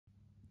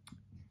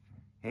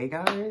Hey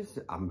guys,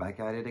 I'm back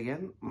at it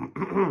again.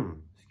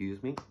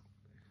 Excuse me.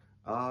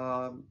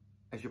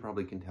 As you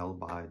probably can tell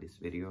by this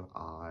video,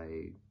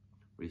 I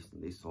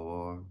recently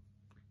saw,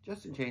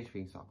 just to change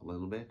things up a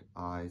little bit,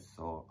 I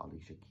saw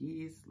Alicia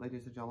Keys,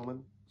 ladies and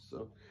gentlemen.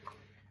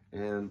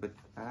 And with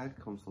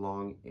that comes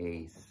along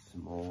a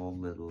small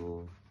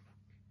little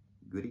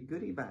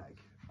goodie bag.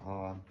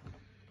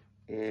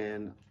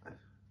 And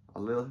a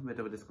little bit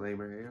of a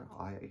disclaimer here.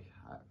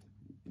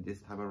 This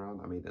time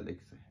around I made an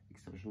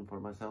exception for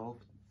myself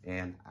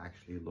and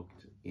actually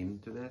looked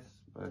into this,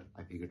 but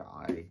I figured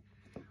I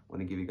want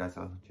to give you guys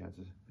a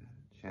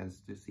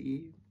chance to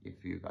see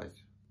if you guys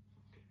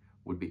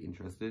would be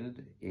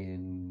interested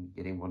in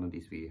getting one of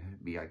these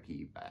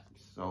VIP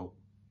bags.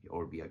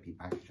 Or VIP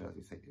package,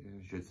 as I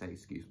should say,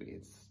 excuse me.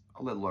 It's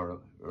a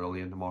little early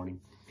in the morning.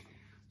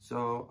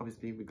 So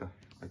obviously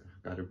I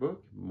got a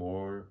book,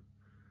 More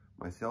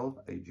Myself,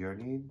 A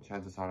Journey.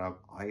 Chances are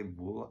I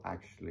will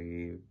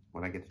actually,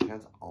 when I get the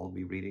chance, I'll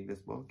be reading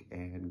this book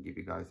and give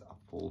you guys a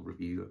full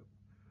review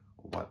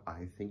of what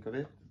I think of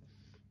it.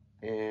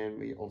 And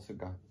we also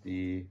got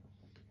the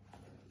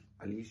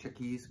Alicia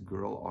Keys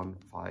Girl on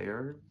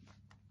Fire,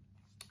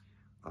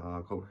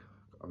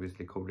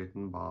 obviously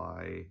co-written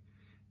by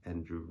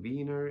Andrew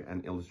Wiener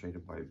and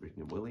illustrated by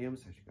Brittany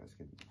Williams, as you guys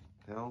can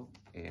tell.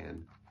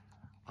 And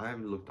I've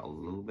looked a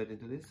little bit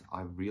into this.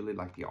 I really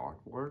like the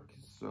artwork,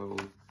 so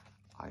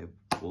I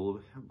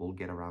will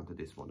get around to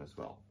this one as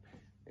well.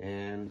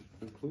 And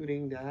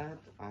including that,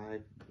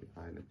 let's see if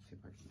I can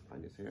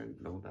find this here.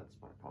 No, that's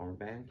my power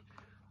bank.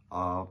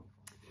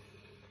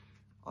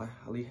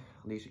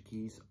 Alicia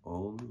Keys'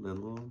 own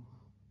little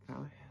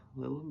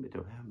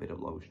bit of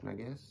lotion, I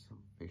guess,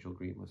 facial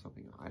cream or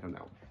something. I don't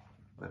know,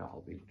 but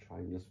I'll be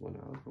trying this one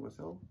out for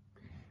myself.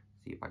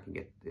 See if I can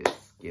get this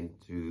skin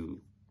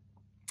to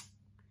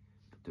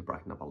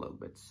brighten up a little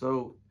bit.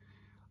 So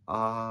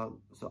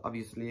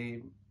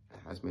obviously,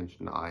 as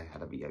mentioned, I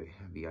had a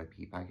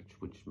VIP package,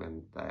 which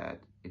meant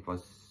that it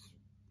was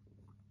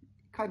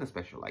kind of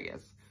special, I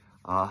guess.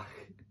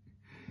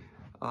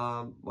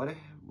 What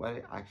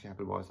actually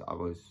happened was I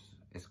was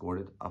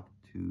escorted up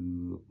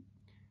to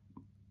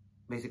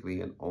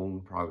basically an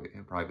own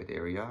private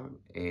area,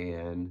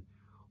 and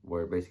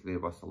where basically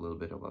it was a little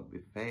bit of a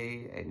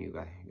buffet, and you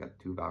got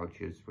 2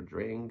 vouchers for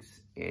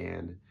drinks.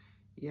 And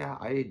yeah,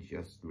 I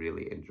just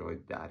really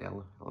enjoyed that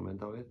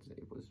element of it.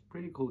 It was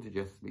pretty cool to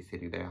just be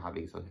sitting there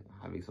having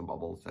some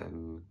bubbles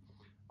and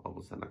a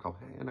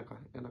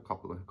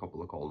couple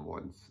of cold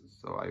ones.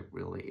 So I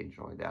really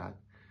enjoyed that.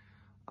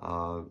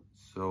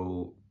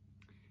 So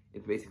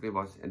it basically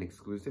was an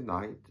exclusive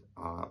night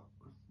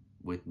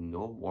with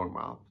no warm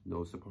up,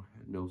 no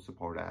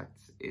support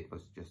acts. It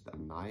was just a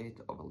night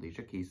of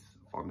Alicia Keys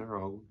on her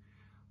own.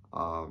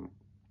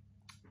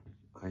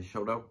 I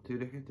showed up to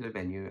the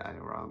venue at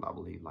around, I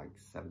believe, like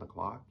 7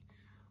 o'clock,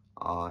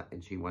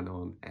 and she went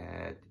on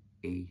at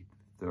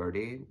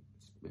 8:30,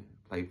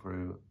 played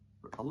for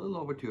a little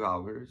over 2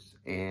 hours,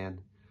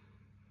 and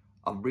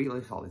a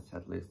really solid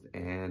set list,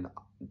 and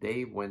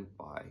they went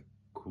by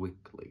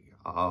quickly.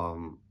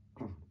 I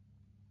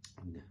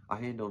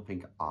don't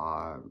think,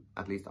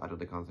 at least out of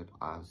the concert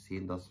I've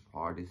seen thus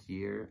far this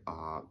year,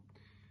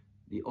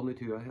 the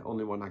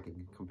only one I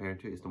can compare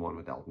to is the one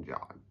with Elton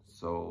John.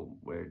 So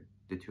where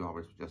the 2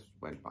 hours just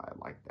went by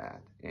like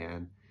that,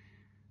 and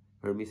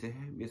her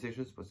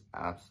musicians was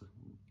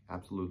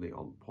absolutely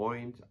on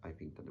point. I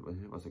think that it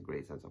was a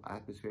great sense of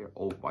atmosphere.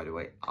 Oh, by the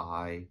way,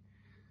 I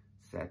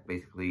sat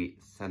basically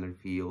center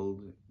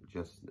field,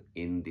 just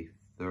in the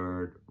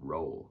 3rd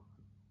row,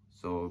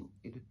 so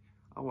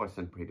I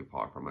wasn't pretty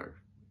far from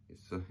her.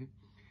 So,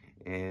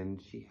 and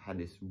she had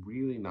this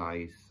really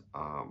nice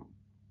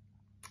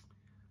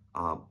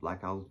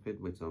black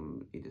outfit with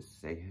some either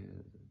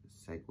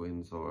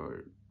sequins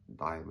or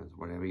diamonds,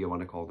 whatever you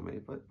want to call them.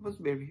 It was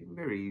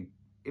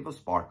it was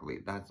sparkly,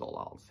 that's all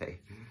I'll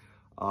say.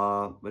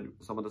 But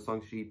some of the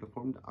songs she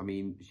performed, I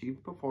mean, she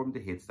performed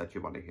the hits that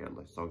you want to hear,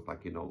 like songs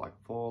like, you know, like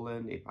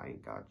Fallen, If I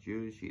Ain't Got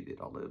You. She did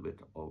a little bit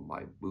of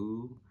My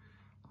Boo,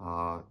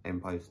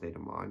 Empire State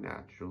of Mind,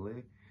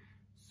 naturally.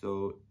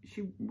 So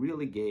she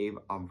really gave,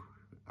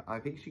 I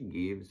think she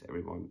gives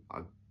everyone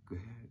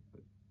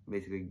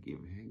basically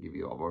give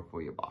you over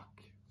for your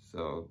buck.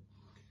 So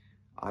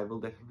I will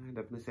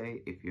definitely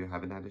say, if you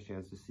haven't had a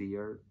chance to see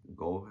her,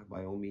 go,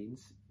 by all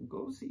means,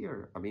 go see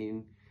her. I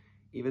mean,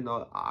 even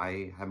though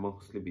I have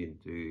mostly been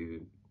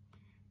to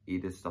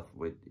either stuff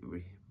with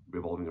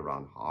revolving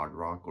around hard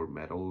rock or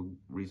metal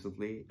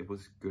recently, it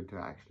was good to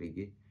actually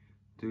get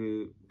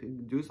to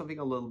do something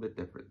a little bit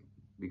different,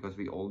 because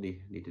we all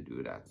need to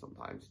do that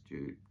sometimes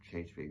to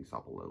change things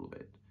up a little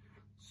bit.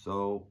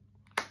 So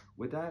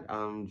with that,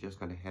 I'm just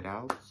gonna head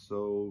out.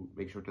 So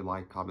make sure to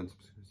like, comment,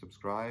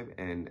 subscribe,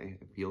 and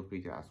feel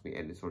free to ask me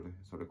any sort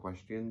of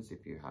questions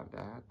if you have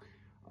that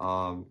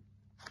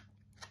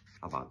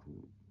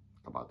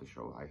about the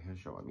show.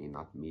 I mean,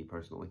 not me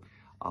personally.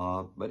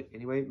 But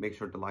anyway, make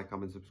sure to like,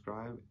 comment,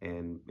 subscribe,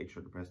 and make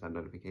sure to press that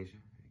notification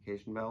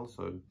bell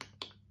so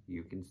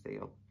you can stay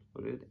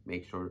uploaded.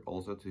 Make sure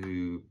also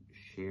to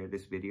share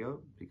this video,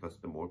 because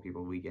the more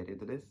people we get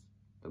into this,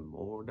 the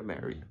more the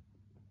merrier.